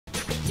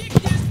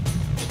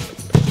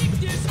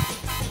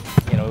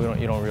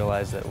you don't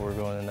realize that we're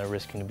going in there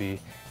risking to be,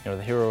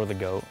 the hero or the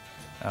GOAT.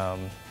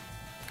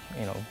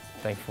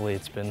 Thankfully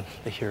it's been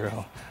the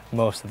hero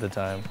most of the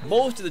time.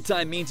 Most of the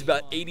time means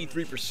about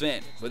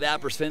 83%. With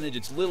that percentage,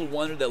 it's little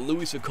wonder that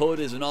Louie Sakoda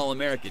is an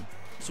All-American.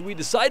 So we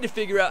decided to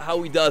figure out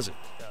how he does it.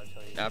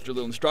 After a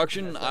little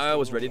instruction, I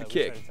was ready to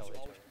kick.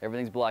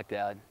 Everything's blocked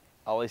out.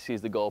 All I see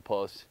is the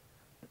goalpost.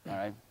 All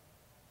right.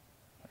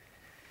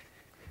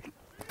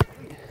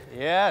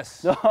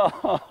 Yes.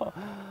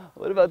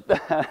 What about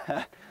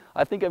that?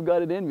 I think I've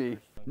got it in me.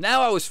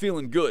 Now I was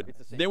feeling good.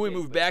 Then we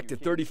moved back to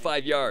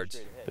 35 yards.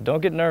 But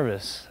don't get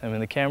nervous. I mean,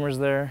 the camera's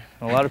there.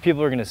 A lot of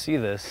people are going to see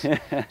this,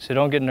 so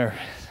don't get nervous.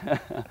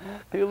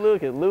 Hey,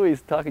 look at Louie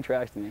talking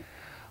trash to me.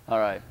 All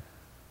right,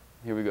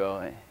 here we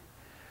go.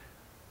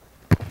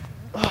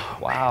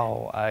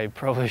 Wow, I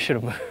probably should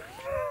have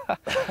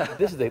moved.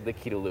 This is the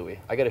key to Louie.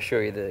 I got to show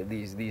you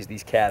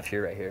these calves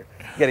here, right here.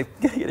 You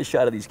got to get a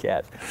shot of these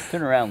calves.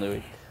 Turn around,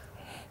 Louie.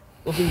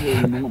 Those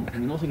things are normal. I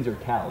mean, those things are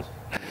cows.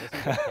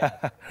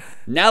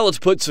 Now let's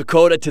put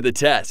Sakoda to the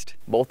test.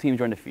 Both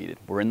teams are undefeated.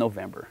 We're in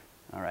November.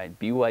 All right,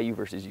 BYU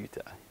versus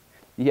Utah.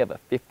 You have a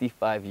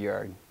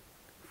 55-yard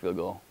field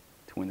goal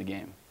to win the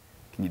game.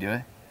 Can you do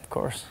it? Of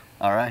course.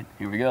 All right,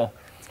 here we go.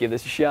 Let's give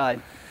this a shot.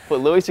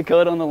 Put Louie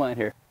Sakoda on the line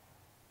here.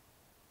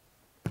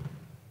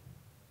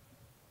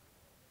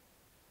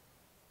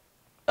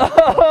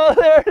 Oh,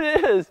 there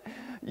it is.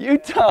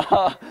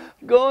 Utah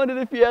going to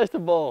the Fiesta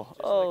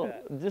Bowl.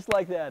 Just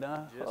like that,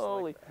 huh?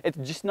 Holy. It's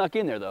just snuck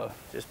in there, though.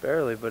 Just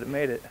barely, but it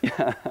made it.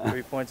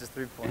 3 points is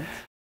 3 points.